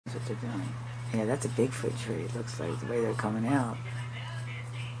That's what they're doing. Yeah, that's a Bigfoot tree. It looks like the way they're coming out.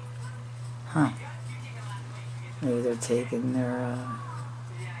 Huh. Maybe they're taking their,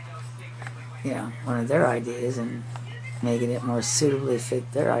 one of their ideas and making it more suitably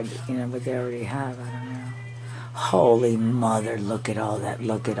fit their idea, what they already have. I don't know. Holy mother, look at all that.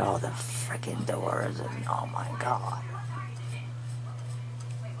 Look at all the freaking doors. And oh my God.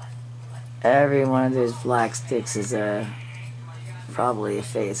 Every one of those black sticks is probably a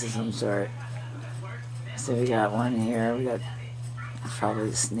face of some sort. So we got one here. We got probably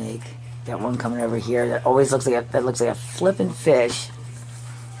a snake. Got one coming over here that always looks like a flippin' fish.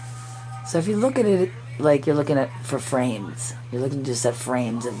 So if you look at it like you're looking at for frames, you're looking just at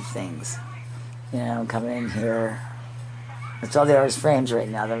frames of things. Coming in here. That's all they are is frames right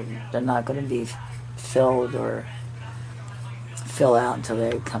now. They're not going to be filled or fill out until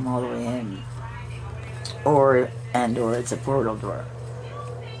they come all the way in. Or it's a portal door.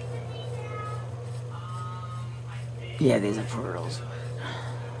 Yeah, these are portals.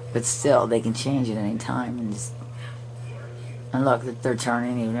 But still, they can change at any time. And look, they're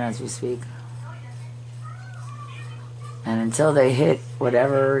turning even as we speak. And until they hit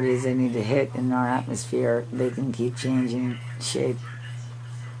whatever it is they need to hit in our atmosphere, they can keep changing shape.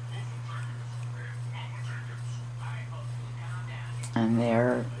 And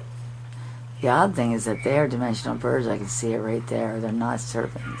the odd thing is that they're dimensional birds. I can see it right there. They're not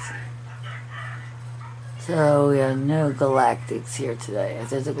serpents. So we have no galactics here today.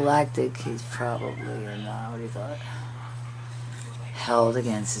 If there's a galactic, he's probably, what do you thought? Held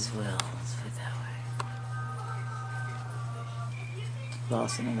against his will. Let's put it that way.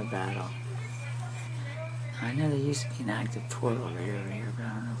 Lost another battle. I know there used to be an active portal right over here, but I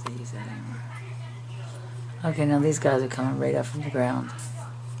don't know if they use that anymore. Okay, now these guys are coming right up from the ground.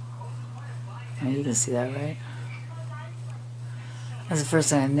 And you can see that, right? That's the first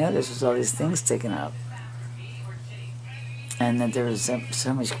thing I noticed was all these things sticking up. And that there was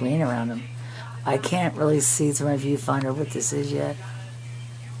so much green around them. I can't really see through my viewfinder what this is yet.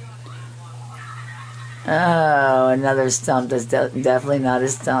 Oh, another stump. That's definitely not a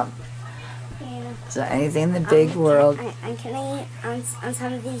stump. Yeah. So anything in the big world. Can I eat on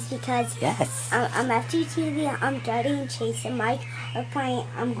some of these because yes. I'm FGTV. I'm Daddy and Chase and Mike are playing.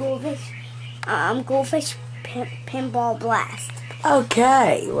 Goldfish Pinball Blast.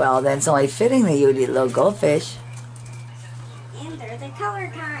 Okay, well then it's only fitting that you would eat little goldfish. And they're the color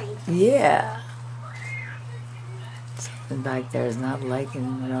kind. Yeah. Something back there is not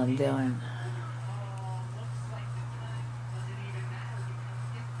liking what I'm doing.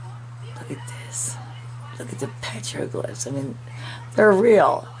 Look at this. Look at the petroglyphs. I mean, they're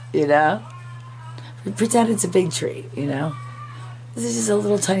real, We pretend it's a big tree, This is just a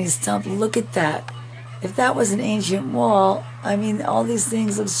little tiny stump. Look at that. If that was an ancient wall, I mean, all these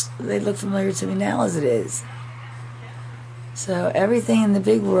things look familiar to me now as it is. So everything in the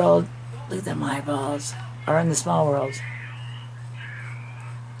big world, look at them eyeballs, are in the small world.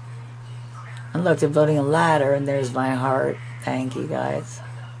 And look, they're building a ladder, and there's my heart. Thank you, guys.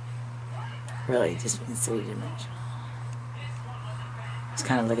 Really, it just means three-dimensional. It's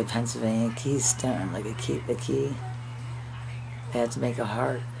kind of like a Pennsylvania keystone, like the key. They had to make a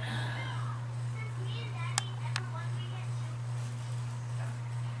heart.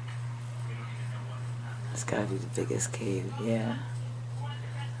 It's gotta be the biggest cave, yeah.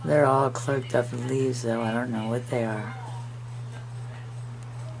 They're all cloaked up in leaves, though. I don't know what they are.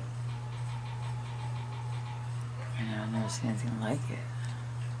 I've never seen anything like it.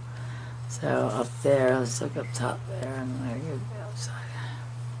 So up there, let's look up top there, and there you go outside.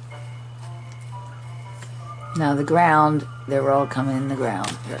 Now the ground, they were all coming in the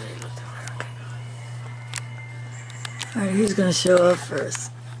ground. Alright, who's gonna show up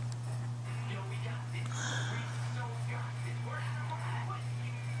first?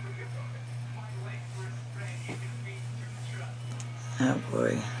 Oh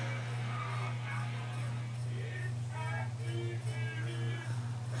boy.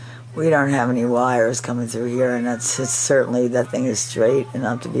 We don't have any wires coming through here, and it's certainly, that thing is straight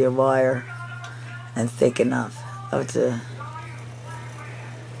enough to be a wire and thick enough. I think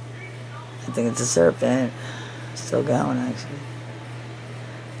it's a serpent. Still going, actually.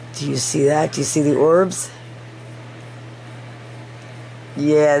 Do you see that? Do you see the orbs?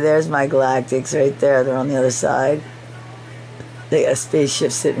 Yeah, there's my galactics right there. They're on the other side. They got a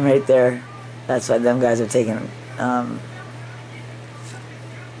spaceship sitting right there. That's why them guys are taking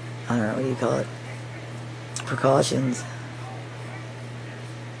I don't know, what do you call it? Precautions.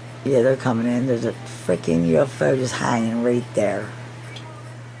 Yeah, they're coming in. There's a freaking UFO just hanging right there.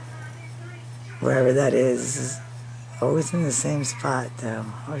 Wherever that is. Always in the same spot, though.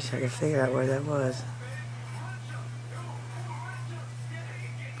 I wish I could figure out where that was.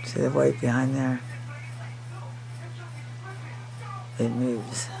 See the white behind there? It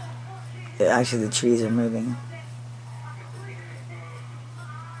moves. Actually, the trees are moving.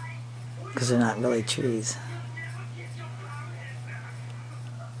 Because they're not really trees.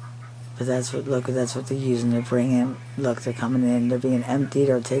 But that's what, look, that's what they're using to bring in. Look, they're coming in. They're being emptied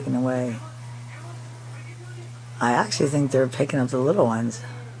or taken away. I actually think they're picking up the little ones.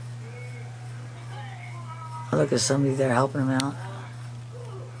 Oh, look, there's somebody there helping them out.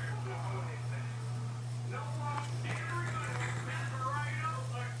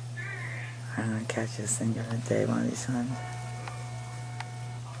 I'm going to catch this thing during the day one of these times.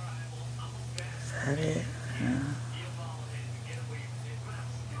 Is that it? No.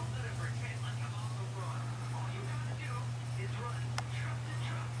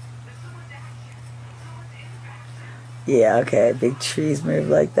 Yeah, okay, big trees move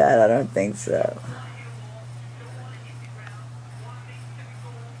like that? I don't think so.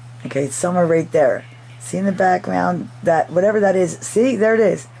 Okay, it's somewhere right there. See in the background, that, whatever that is, see, there it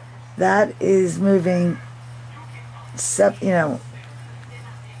is. That is moving, separate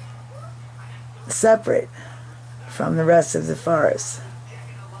from the rest of the forest.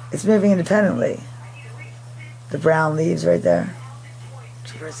 It's moving independently. The brown leaves right there.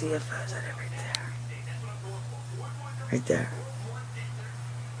 Gee, where's the UFOs? Right there. Right there.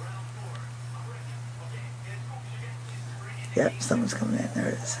 Yep, someone's coming in. There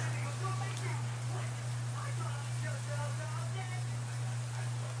it is.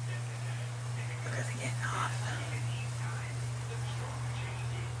 Look at it getting off.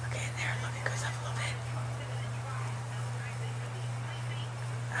 Okay, in there. Look, it goes up a little bit.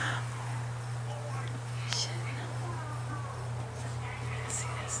 Shit. Let's see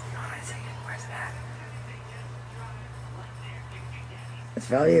this. Oh, I see it. Where's it at? It's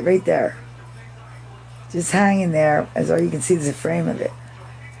probably it right there. Just hanging there, as all you can see is the frame of it.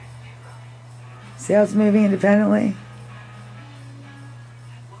 See how it's moving independently?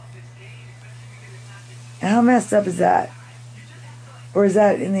 And how messed up is that? Or is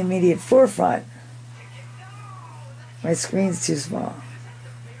that in the immediate forefront? My screen's too small.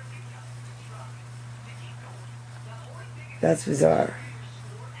 That's bizarre.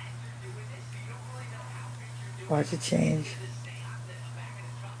 Watch it change.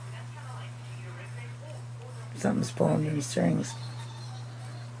 Something's pulling them strings.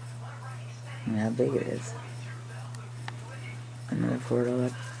 And how big it is. Another portal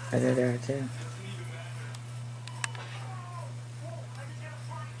up right there too.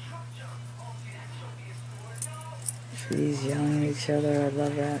 Trees yelling at each other, I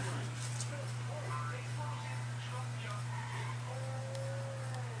love that.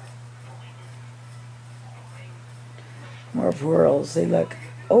 More portals, see, look.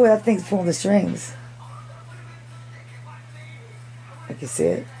 Oh, that thing's pulling the strings. I can see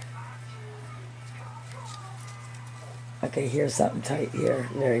it. Okay, here's something tight here,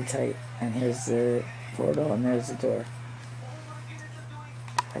 very tight. And here's the portal, and there's the door.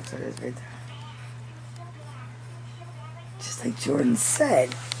 That's what it is right there. Just like Jordan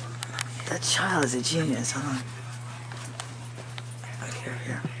said, that child is a genius, huh? Look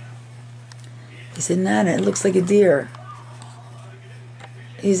here. He said, Nana, it looks like a deer.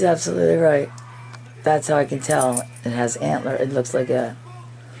 He's absolutely right. That's how I can tell it has antler. It looks like a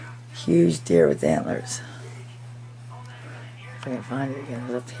huge deer with antlers. If I can find it again,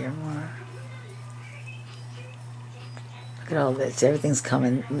 it's up here more. Look at all this. Everything's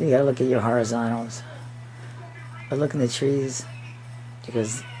coming. You gotta look at your horizontals. But look in the trees,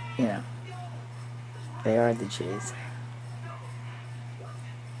 because, they are the trees.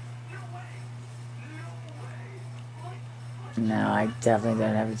 No, I definitely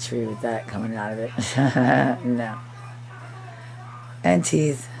don't have a tree with that coming out of it. No. And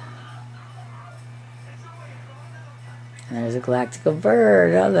teeth. And there's a galactical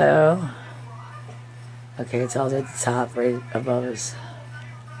bird. Hello. Okay, it's all at the top, right above us.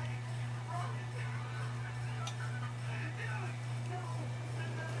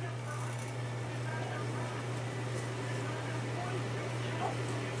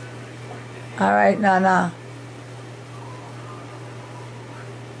 All right, Nana.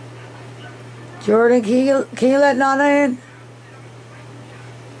 Jordan, can you let Nana in?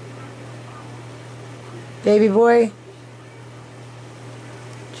 Baby boy?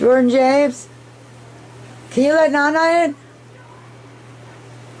 Jordan James? Can you let Nana in?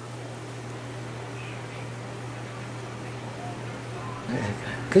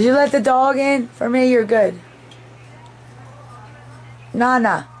 Could you let the dog in? For me, you're good.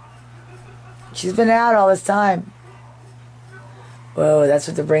 Nana. She's been out all this time. Whoa, that's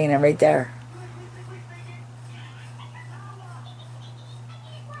what they're bringing in right there.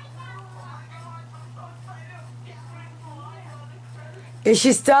 Is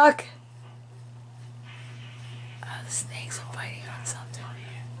she stuck? Oh, the snakes are biting on something.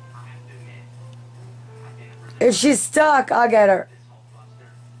 If she's stuck, I'll get her.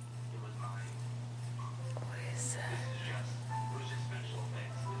 What is that?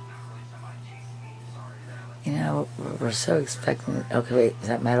 You know, we're so expecting... Okay, wait, is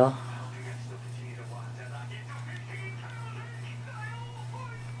that metal?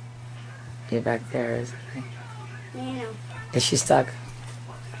 Get back there, is it? Yeah. Is she stuck?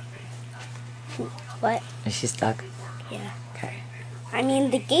 What? Is she stuck? Yeah. Okay. I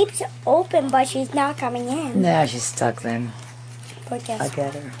mean, the gate's open, but she's not coming in. Nah, she's stuck then. But I'll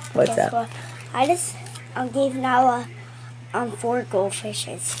get her. What's guess up? what? I just gave Nala 4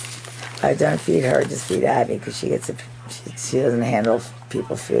 goldfishes. I don't feed her, just feed Abby because she gets she doesn't handle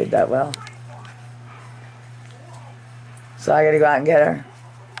people's food that well. So I gotta go out and get her.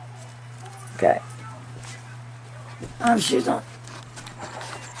 Okay. Shoes on.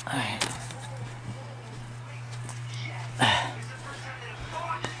 Alright.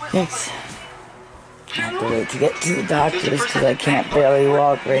 Thanks. I have to wait to get to the doctor's because I can't barely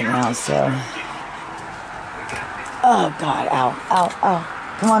walk right now, so. Oh, God. Ow. Ow.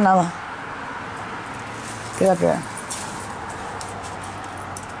 Ow. Come on, Nala. Get up here.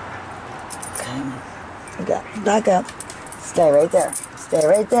 Okay. Okay. Back up. Stay right there. Stay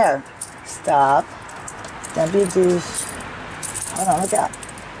right there. Stop. Don't be a douche. Hold on, look out.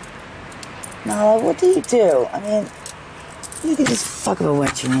 Nala, what do you do? I mean, you can just fuck up a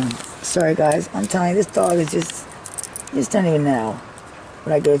wet dream. Sorry, guys. I'm telling you, this dog is just... You just don't even know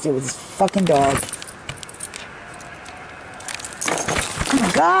what I go through with this fucking dog. Oh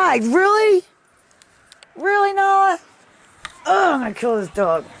my God, really? Really, Nala? Oh, I'm gonna kill this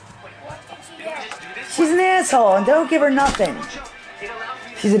dog. She's an asshole, and don't give her nothing.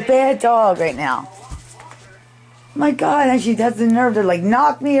 She's a bad dog right now. My God, and she has the nerve to like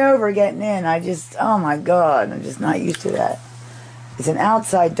knock me over getting in. Oh my God, I'm just not used to that. It's an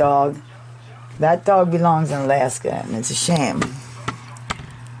outside dog. That dog belongs in Alaska, and it's a shame.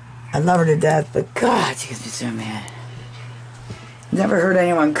 I love her to death, but God, she gets me so mad. Never heard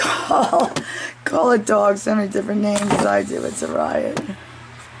anyone call a dog so many different names as I do. It's a riot.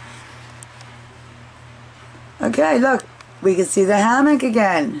 Okay, look, we can see the hammock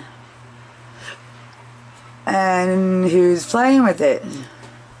again. And who's playing with it?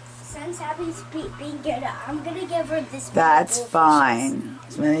 Since Abby's being good, I'm gonna give her this. That's fine.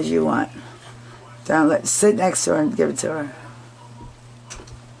 As many as you want. Don't sit next to her and give it to her.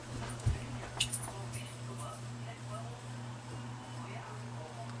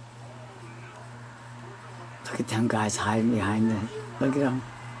 Look at them guys hiding behind it. Look at them.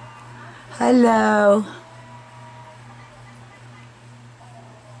 Hello.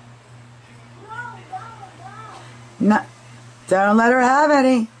 No, don't let her have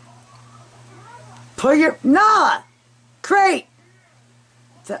any. Put your... Nala! Crate!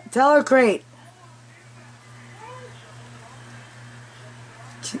 Tell her crate.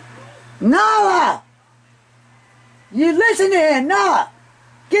 Nala! You listen to him, Nala!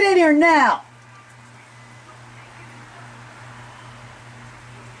 Get in here now!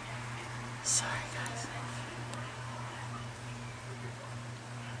 Sorry, guys.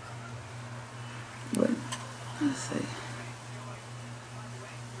 What? Let's see.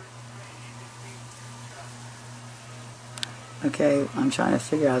 Okay, I'm trying to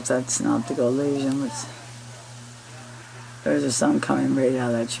figure out if that's an optical illusion. There's something coming right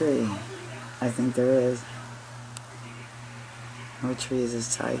out of that tree. I think there is. What tree is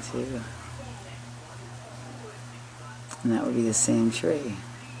this tied to? And that would be the same tree.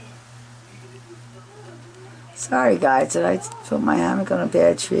 Sorry guys, did I put my hammock on a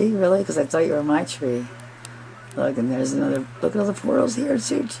bad tree? Really? Because I thought you were my tree. Look, and there's another. Look at all the portals here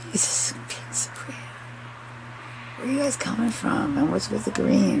too. Jesus, where are you guys coming from? And what's with the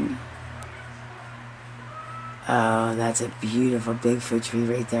green? Oh, that's a beautiful Bigfoot tree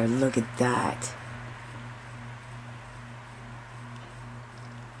right there. Look at that.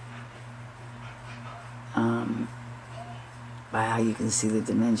 Wow, you can see the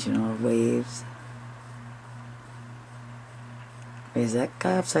dimensional waves. Wait, is that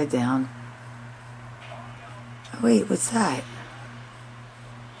guy upside down? Oh, wait, what's that?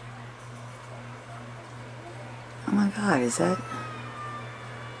 Oh my God, is that...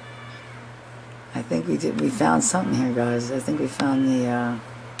 I think we found something here, guys. I think we found the,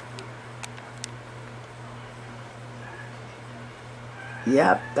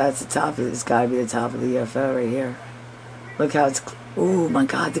 Yep, that's the top of it. It's gotta be the top of the UFO right here. Look how it's Oh my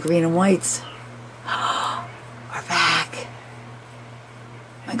God, the green and whites are back.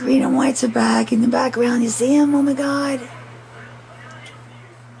 My green and whites are back in the background. You see them? Oh my God.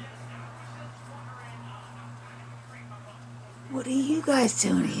 What are you guys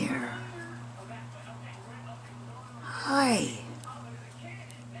doing here? Hi.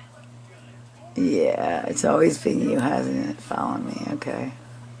 Yeah, it's always been you, hasn't it? Following me, okay.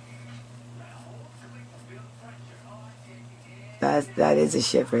 That is a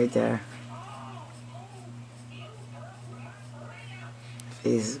ship right there.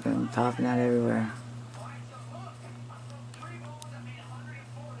 Face has been popping out everywhere.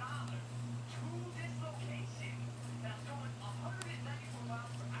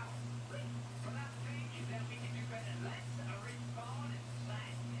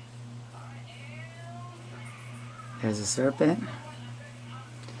 There's a serpent.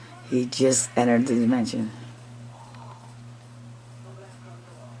 He just entered the dimension.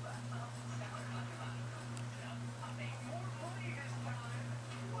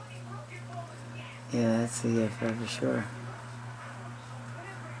 Yeah, that's the UFO for sure.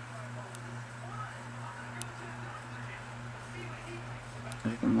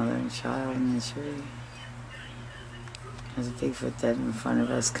 Like a mother and child in the tree. There's a Bigfoot dead in front of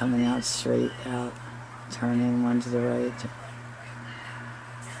us coming out straight out. Turning one to the right.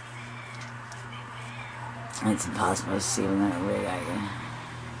 It's impossible to see with that rig out here.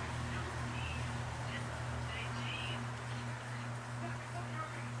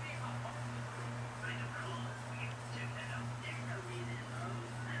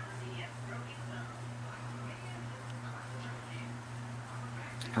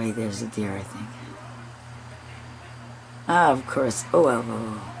 Wait, there's a deer, I think. Ah, of course. Oh, oh,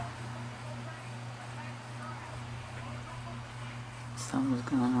 oh. Something's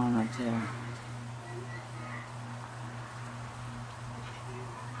going on up there.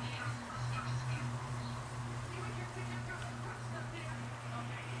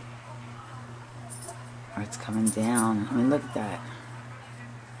 Or it's coming down. I mean, look at that.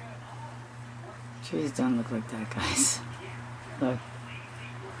 Trees don't look like that, guys. Look.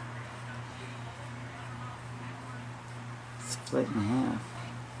 Split in half.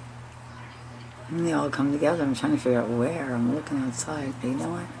 And they all come together. I'm trying to figure out where. I'm looking outside. But you know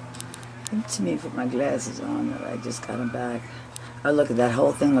what? To me, put my glasses on. I just got them back. Oh, look at that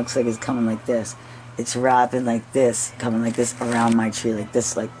whole thing. Looks like it's coming like this. It's wrapping like this, coming like this around my tree, like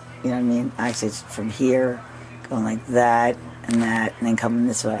this, like, you know what I mean? Actually, it's from here, going like that, and then coming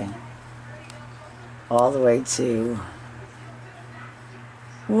this way. All the way to...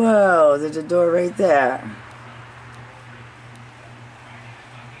 Whoa, there's a door right there.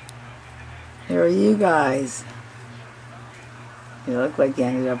 Here are you guys. You look like you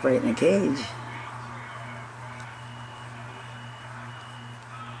ended up right in a cage.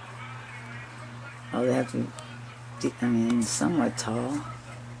 Oh, they have to be, I mean, somewhat tall.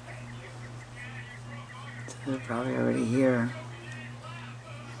 So they're probably already here.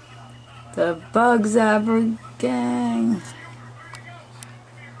 The Bug Zapper gang.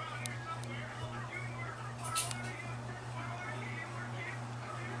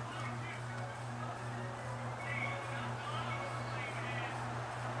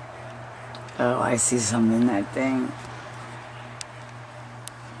 Oh, I see something in that thing.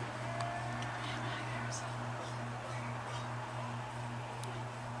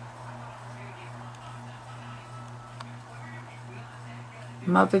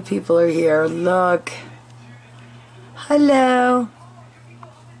 Muppet people are here. Look. Hello.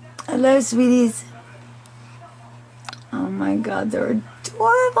 Hello, sweeties. Oh my God, they're adorable.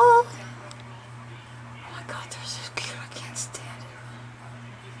 Oh my God, they're so cute. I can't stand it.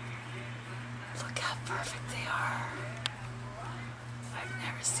 Look how perfect they are. I've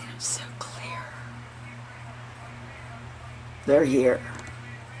never seen them so clear. They're here.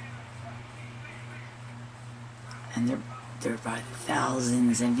 And they're by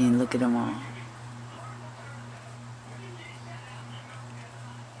thousands. I mean, look at them all.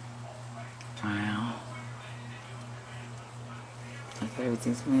 Wow. Like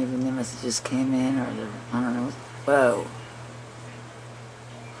everything's moving. They must have just came in, or I don't know. Whoa.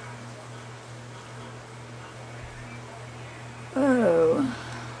 Whoa.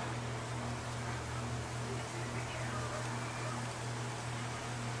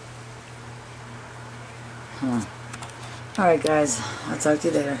 Huh. Alright guys, I'll talk to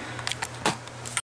you later.